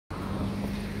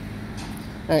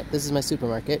Alright, this is my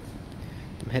supermarket.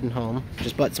 I'm heading home.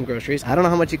 Just bought some groceries. I don't know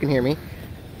how much you can hear me,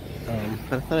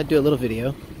 but I thought I'd do a little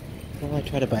video while I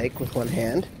try to bike with one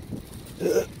hand.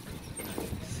 Let's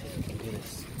see if I can do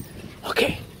this.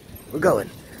 Okay, we're going.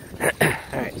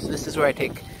 Alright, so this is where I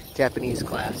take Japanese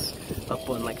class, up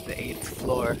on like the 8th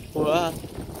floor. Alright,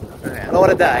 I don't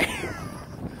want to die.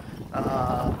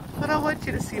 But I want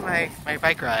you to see my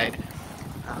bike ride.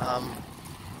 I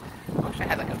wish I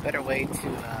had like a better way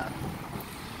to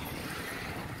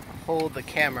hold the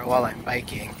camera while I'm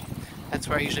biking. That's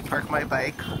where I usually park my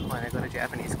bike when I go to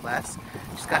Japanese class.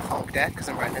 Just got honked at because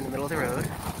I'm riding in the middle of the road.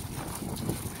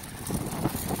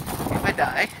 If I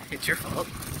die, it's your fault.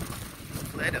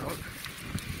 Hopefully I don't.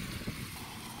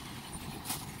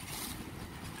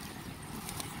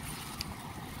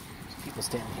 There's people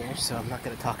standing here, so I'm not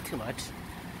going to talk too much.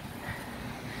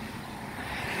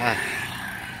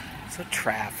 So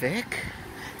traffic.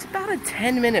 It's about a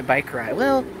 10-minute bike ride.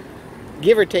 Well,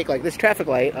 give or take, like this traffic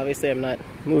light, obviously I'm not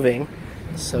moving,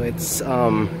 so it's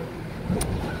it'll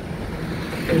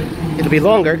be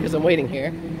longer because I'm waiting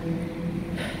here.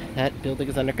 That building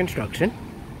is under construction.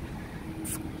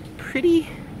 It's a pretty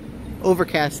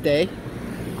overcast day.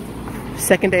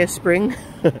 Second day of spring.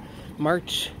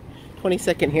 March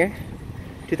 22nd here,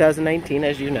 2019,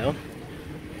 as you know.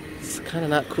 It's kind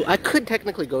of not cool. I could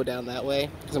technically go down that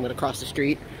way because I'm going to cross the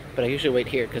street, but I usually wait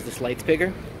here because this light's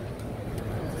bigger.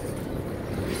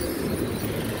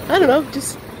 I don't know,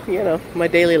 just, you know, my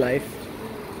daily life.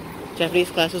 Japanese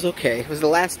class was okay. It was the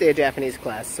last day of Japanese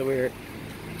class, so we're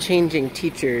changing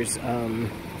teachers.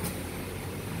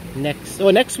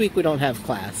 Next week we don't have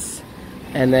class,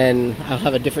 and then I'll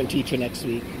have a different teacher next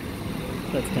week.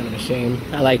 That's kind of a shame.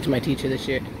 I liked my teacher this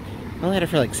year. I only had her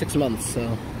for like 6 months,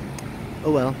 so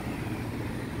oh well.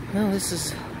 No, this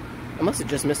is... I must have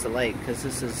just missed the light, because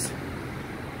this is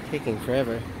taking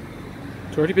forever.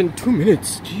 It's already been 2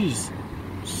 minutes, jeez.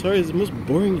 Sorry, it's the most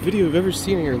boring video you've ever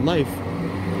seen in your life.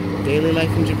 Daily life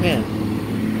in Japan.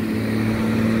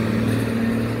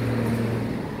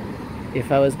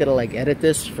 If I was gonna like edit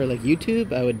this for like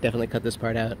YouTube, I would definitely cut this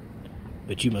part out.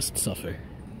 But you must suffer.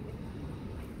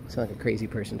 I sound like a crazy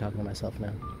person talking to myself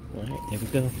now. Alright, there we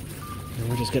go. And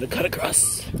we're just gonna cut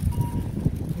across.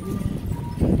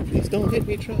 Please don't hit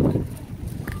me, truck.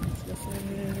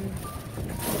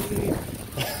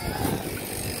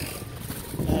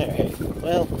 Alright,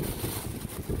 well,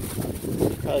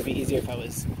 it'd probably be easier if I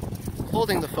was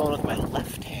holding the phone with my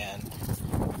left hand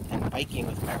and biking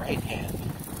with my right hand.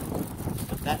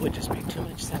 But that would just make too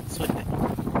much sense, wouldn't it?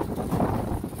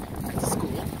 That's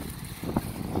school.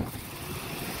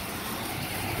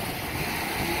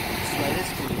 Light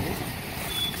is green.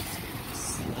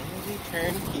 Slowly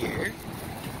turn here.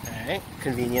 Alright,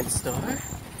 convenience store.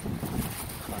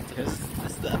 This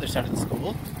is the other side of the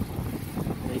school.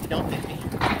 Please don't hit me.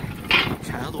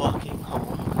 Child walking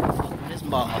home from his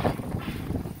mom.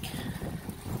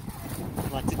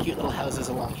 Lots of cute little houses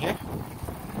along here.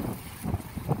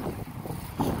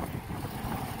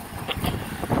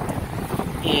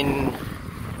 In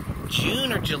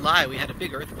June or July, we had a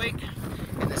big earthquake.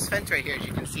 And this fence right here, as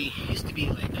you can see, used to be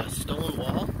like a stone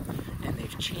wall. And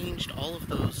they've changed all of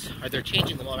those, or they're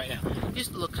changing them all right now. It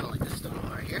used to look kind of like this stone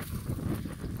wall right here.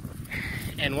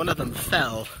 And one of them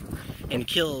fell and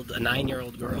killed a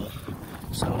 9-year-old girl.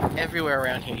 So everywhere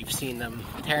around here you've seen them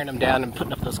tearing them down and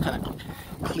putting up those kind of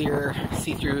clear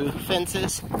see-through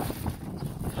fences,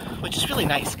 which is really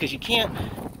nice because you can't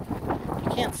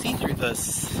see through the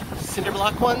cinder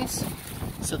block ones,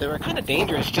 so they were kind of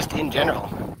dangerous just in general.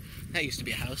 That used to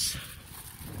be a house,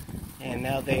 and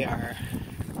now they are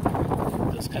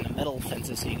those kind of metal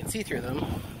fences so you can see through them.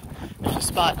 There's a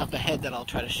spot up ahead that I'll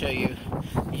try to show you.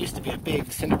 It used to be a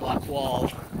big cinder block wall.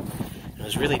 It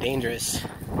was really dangerous.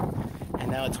 And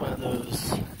now it's one of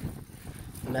those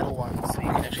metal ones, so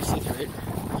you can actually see through it.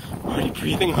 Are you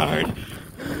breathing hard?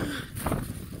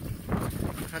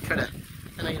 I'll try to...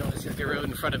 I know you don't want to see the road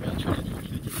in front of me. I'll try to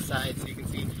keep it to the side so you can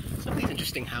see some of these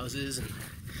interesting houses. And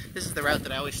this is the route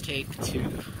that I always take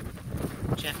to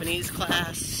Japanese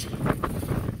class.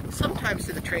 Sometimes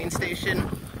to the train station.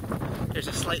 There's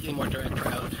a slightly more direct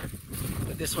route,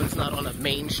 but this one's not on a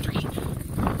main street,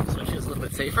 so it feels a little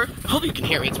bit safer. I hope you can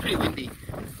hear me, it's pretty windy.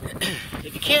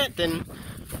 If you can't, then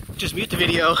just mute the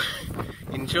video,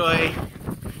 enjoy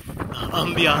the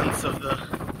ambiance of the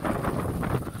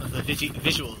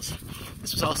visuals.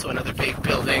 This was also another big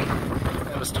building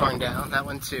that was torn down, that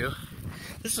one too.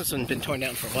 This one's been torn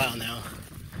down for a while now.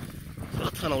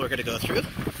 Little tunnel we're going to go through.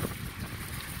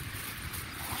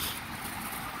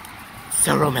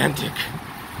 So romantic.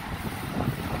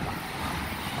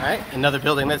 Alright, another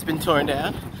building that's been torn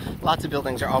down. Lots of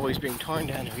buildings are always being torn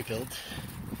down and rebuilt.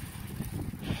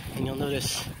 And you'll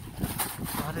notice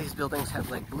a lot of these buildings have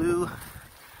like blue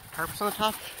tarps on the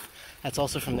top. That's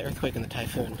also from the earthquake and the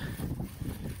typhoon.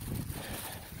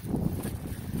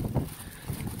 Oh,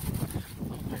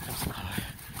 here comes the car.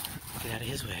 Get out of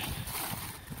his way.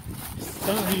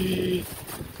 Sorry.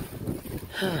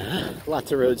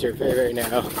 Lots of roads here, very, very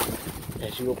narrow,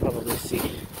 as you will probably see.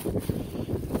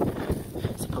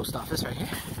 It's a post office right here.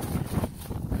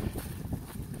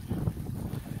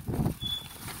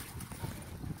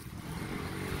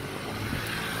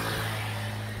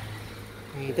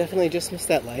 You definitely just missed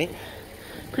that light.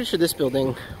 Pretty sure this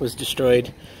building was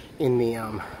destroyed in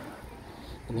the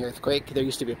earthquake. There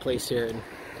used to be a place here, and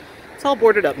it's all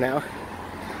boarded up now.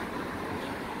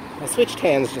 I switched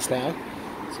hands just now,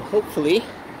 so hopefully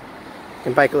I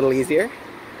can bike a little easier.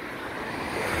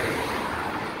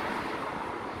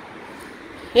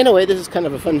 In a way, this is kind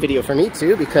of a fun video for me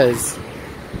too, because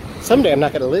someday I'm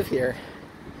not going to live here,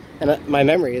 and my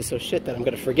memory is so shit that I'm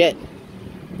going to forget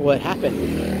what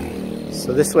happened.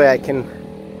 So this way I can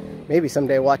maybe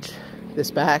someday watch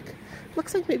this back.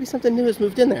 Looks like maybe something new has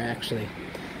moved in there actually.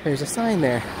 There's a sign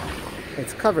there.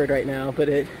 It's covered right now, but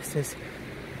it says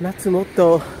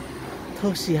Matsumoto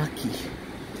Toshiaki.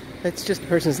 That's just a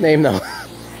person's name though.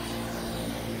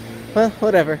 Well,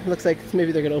 whatever. Looks like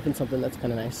maybe they're gonna open something that's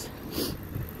kind of nice.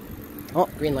 Oh,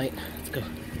 green light. Let's go.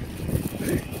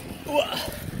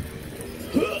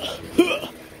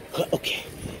 Okay.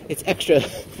 It's extra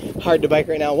hard to bike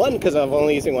right now. One, because I'm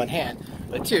only using one hand.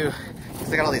 But two,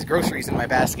 because I got all these groceries in my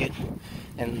basket.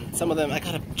 And some of them, I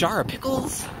got a jar of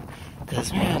pickles.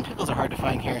 Because, man, pickles are hard to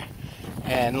find here.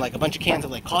 And like a bunch of cans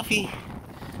of like coffee.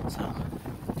 So,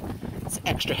 it's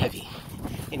extra heavy.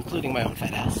 Including my own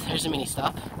fat ass. There's a mini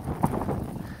stop.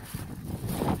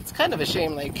 It's kind of a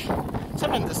shame, like,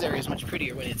 sometimes this area is much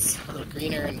prettier when it's a little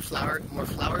greener and more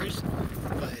flowers.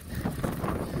 But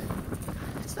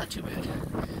it's not too bad.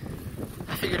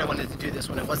 I figured I wanted to do this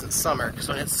when it wasn't summer, because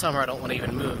when it's summer I don't want to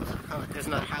even move. Oh, there's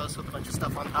another house with a bunch of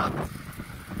stuff on top.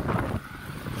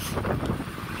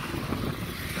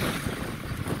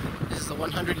 This is the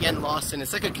 100 yen Lawson.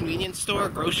 It's like a convenience store,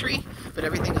 grocery, but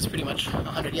everything is pretty much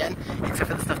 100 yen,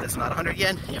 except for the stuff that's not 100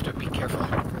 yen. You have to be careful.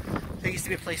 There used to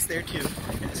be a place there too,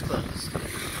 and it's closed.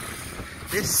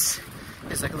 This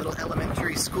is like a little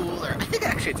elementary school, or I think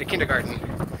actually it's a kindergarten.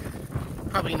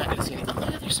 Probably not going to see any. Oh,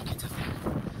 yeah, there's some kids up there.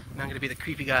 I'm going to be the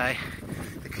creepy guy,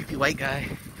 the creepy white guy,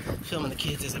 filming the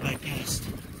kids as I bike past.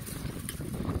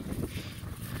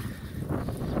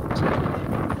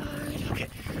 Okay,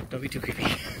 don't be too creepy.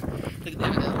 Look at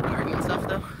that little garden and stuff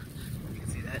though. You can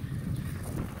see that.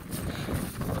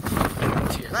 And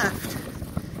to your left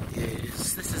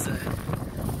is, this is a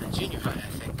junior high, I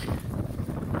think.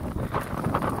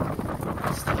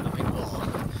 Still have a big wall.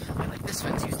 And like this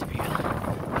fence used to be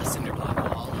a cinder block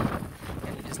wall,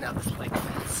 and it is now this like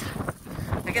fence.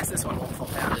 I guess this one won't fall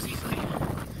down as easily.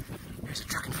 There's a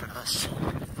truck in front of us.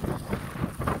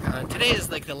 Today is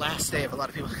like the last day of a lot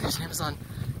of people. There's an Amazon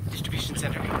distribution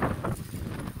center.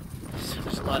 So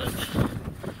there's a lot of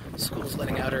schools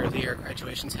letting out earlier,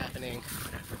 graduations happening.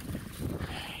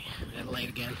 We got a light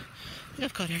again. I think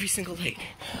I've caught every single light.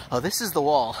 Oh, this is the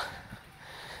wall.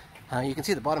 You can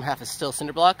see the bottom half is still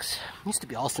cinder blocks. It used to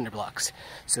be all cinder blocks.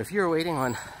 So if you were waiting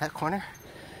on that corner,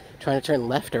 trying to turn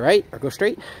left or right or go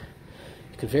straight,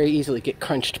 you could very easily get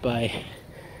crunched by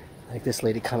like this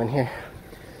lady coming here.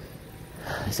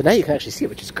 So now you can actually see it,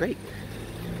 which is great.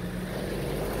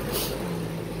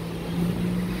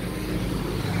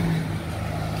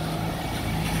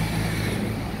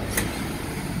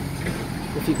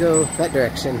 If you go that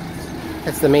direction,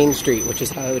 that's the main street, which is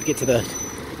how I would get to the,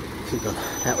 if you go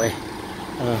that way,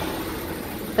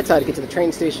 that's how I'd get to the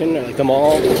train station or like the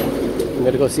mall. I'm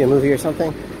going to go see a movie or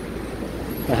something.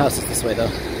 My house is this way though.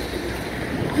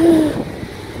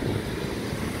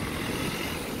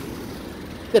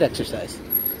 Good exercise.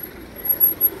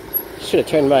 Should have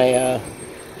turned my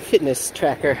fitness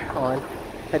tracker on.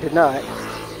 I did not.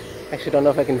 Actually don't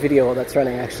know if I can video while that's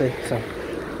running actually, so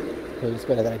it was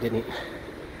better that I didn't.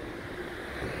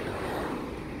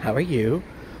 How are you?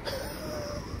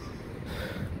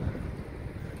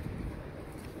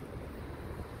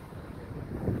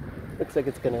 Looks like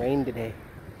it's gonna rain today.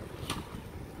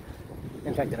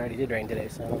 In fact, it already did rain today,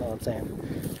 so I don't know what I'm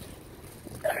saying.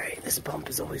 Alright, this bump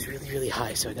is always really, really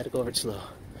high, so I gotta go over it slow.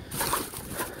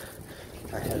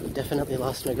 I have definitely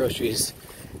lost my groceries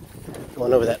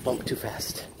going over that bump too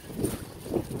fast.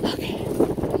 Okay.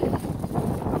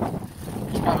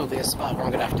 There's probably a spot where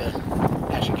I'm gonna have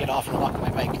to actually get off and walk my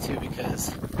bike too,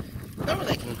 because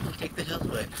normally I can take the hill,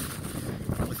 but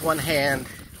with one hand,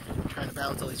 trying to now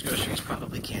with all these groceries,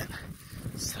 probably can't.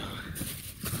 So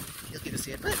you'll get to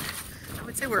see it. But I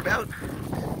would say we're about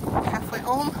halfway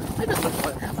home. Maybe a little more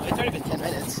than halfway. It's already been 10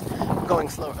 minutes. We're going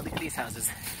slow. Look at these houses.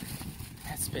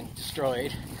 That's been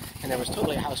destroyed. And there was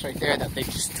totally a house right there that they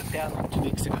just took down like 2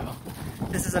 weeks ago.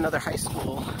 This is another high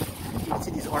school. You can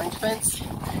see these orange fence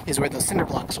is where those cinder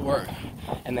blocks were.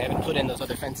 And they haven't put in those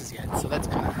other fences yet. So that's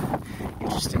kind of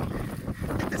interesting.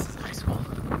 I think this is a high school.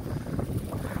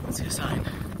 Let's see a sign.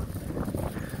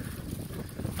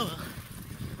 Oh.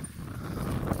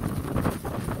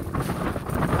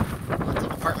 Lots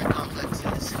of apartment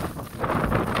complexes.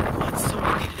 Oh, it's so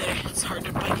windy today. It's hard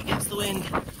to bike against the wind.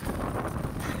 You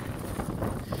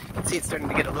can see it's starting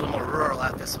to get a little more rural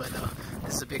out this way though.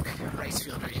 This is a big rice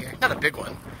field right here. Not a big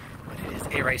one, but it is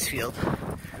a rice field.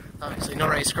 Obviously no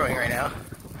rice growing right now.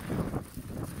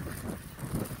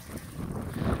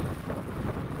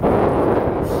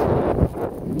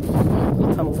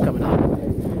 Little tunnels coming up.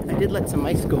 I did let some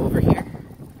mice go over here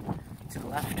to the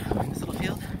left in this little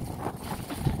field,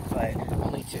 but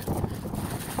only 2.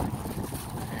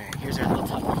 Alright, here's our little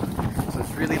tunnel. So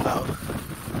it's really low.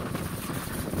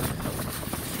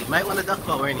 You might want to duck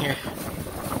while we're in here.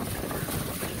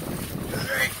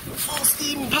 Alright, full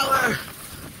steam power!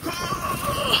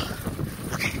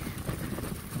 Okay.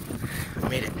 We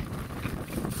made it.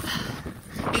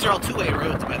 These are all 2-way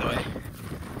roads, by the way.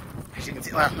 As you can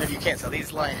see, well, maybe you can't tell.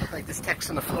 These line, like this text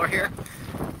on the floor here,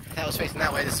 that was facing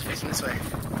that way, this is facing this way.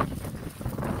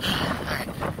 Alright.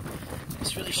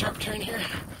 This really sharp turn here.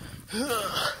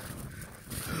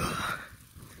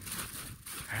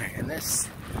 Alright, and this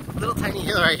little tiny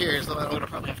hill right here is the one I'm going to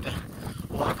probably have to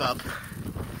walk up.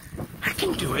 I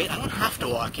can do it. I don't have to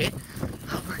walk it.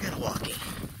 Oh, we're going to walk it.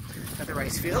 Another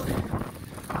rice field.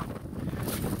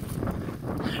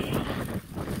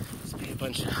 Let's be a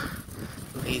bunch of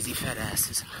lazy fat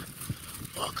asses and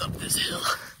walk up this hill.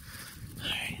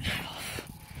 Alright.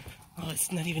 Oh,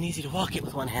 it's not even easy to walk it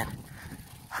with one hand.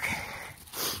 Okay.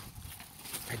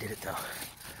 I did it though.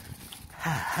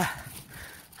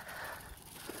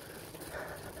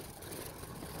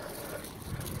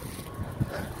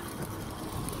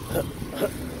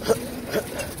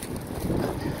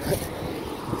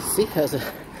 See, there's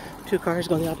 2 cars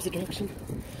going the opposite direction.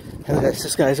 And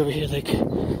this guy's over here, like,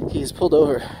 he's pulled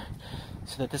over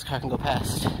so that this car can go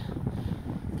past. Here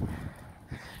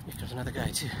comes another guy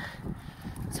too.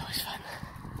 It's always fun.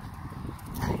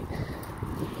 Right.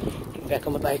 Get back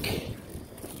on the bike.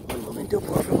 Un momento,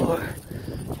 por favor.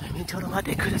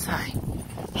 Tomate kudasai.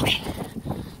 Okay.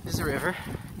 This is a river.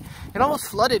 It almost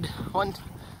flooded one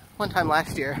time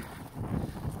last year.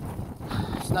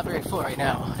 It's not very full right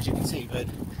now, as you can see, but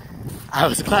I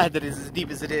was glad that it's as deep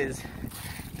as it is,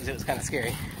 because it was kind of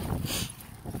scary.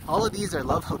 All of these are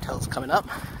love hotels coming up,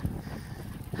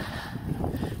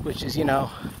 which is, you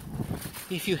know,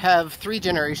 if you have 3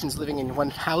 generations living in one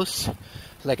house,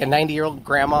 like a 90-year-old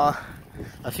grandma,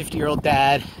 a 50-year-old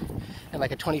dad, and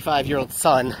like a 25-year-old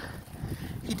son,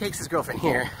 he takes his girlfriend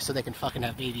here so they can fucking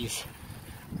have babies.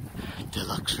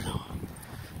 Deluxe room.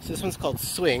 So this one's called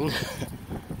Swing.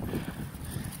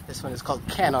 This one is called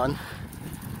Cannon.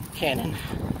 And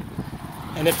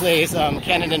it plays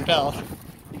Cannon and Bell,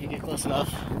 if you get close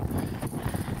enough.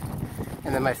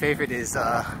 And then my favorite is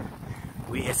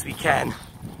Yes We Can,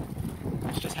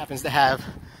 which just happens to have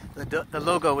the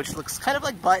logo, which looks kind of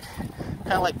like butt,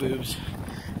 kind of like boobs,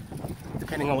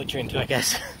 depending on what you're into, I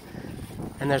guess.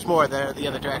 And there's more there the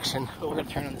other direction, but we're going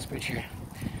to turn on this bridge here.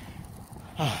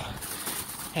 Oh.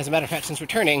 As a matter of fact, since we're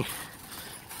turning,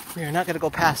 we are not going to go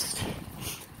past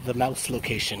the mouse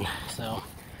location, so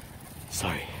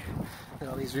sorry. Look at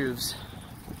all these roofs.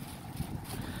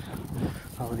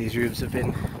 All of these roofs have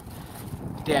been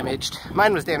damaged.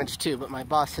 Mine was damaged too, but my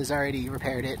boss has already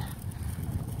repaired it.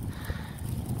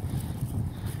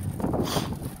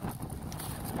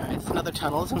 Alright, it's another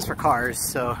tunnel. This one's for cars,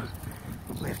 so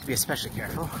we have to be especially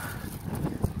careful.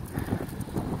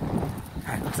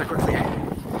 Alright, looks like we're clear.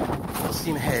 Full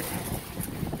steam ahead.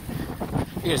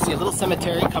 You're gonna see a little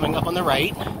cemetery coming up on the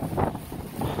right.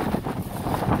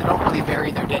 They don't really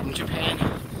bury their dead in Japan.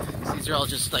 So these are all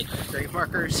just like grave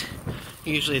markers.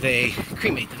 Usually they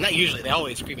cremate them. Not usually, they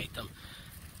always cremate them.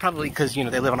 Probably because, you know,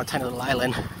 they live on a tiny little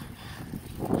island.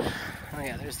 Oh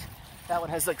yeah, there's, that one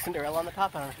has like Cinderella on the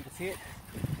top. I don't know if you can see it.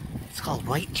 It's called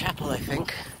Whitechapel, I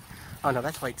think. Oh no,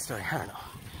 that's White Story, I don't know.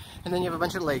 And then you have a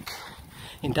bunch of like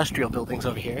industrial buildings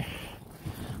over here.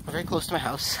 We're very close to my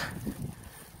house.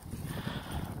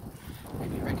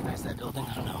 Maybe you recognize that building,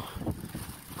 I don't know.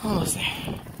 Almost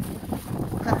there.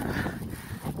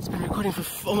 It's been recording for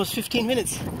almost 15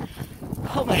 minutes.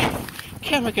 Oh my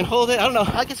camera can hold it. I don't know.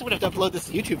 I guess I would have to upload this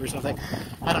to YouTube or something.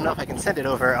 I don't know if I can send it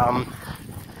over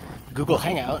Google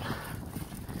Hangout.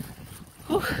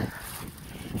 Whew.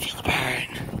 Feel the burn.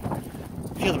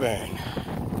 Feel the burn.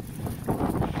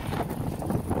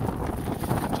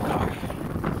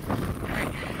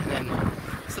 Alright, and then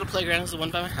this little playground is the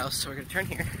one by my house, so we're going to turn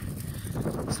here.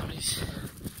 Somebody's...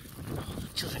 Oh, the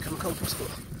children come home from school.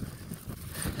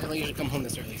 I don't usually come home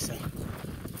this early, so...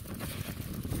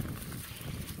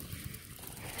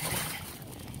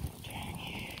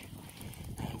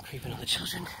 I'm creeping on the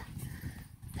children.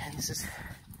 And this is...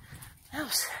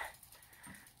 house.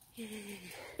 Yay.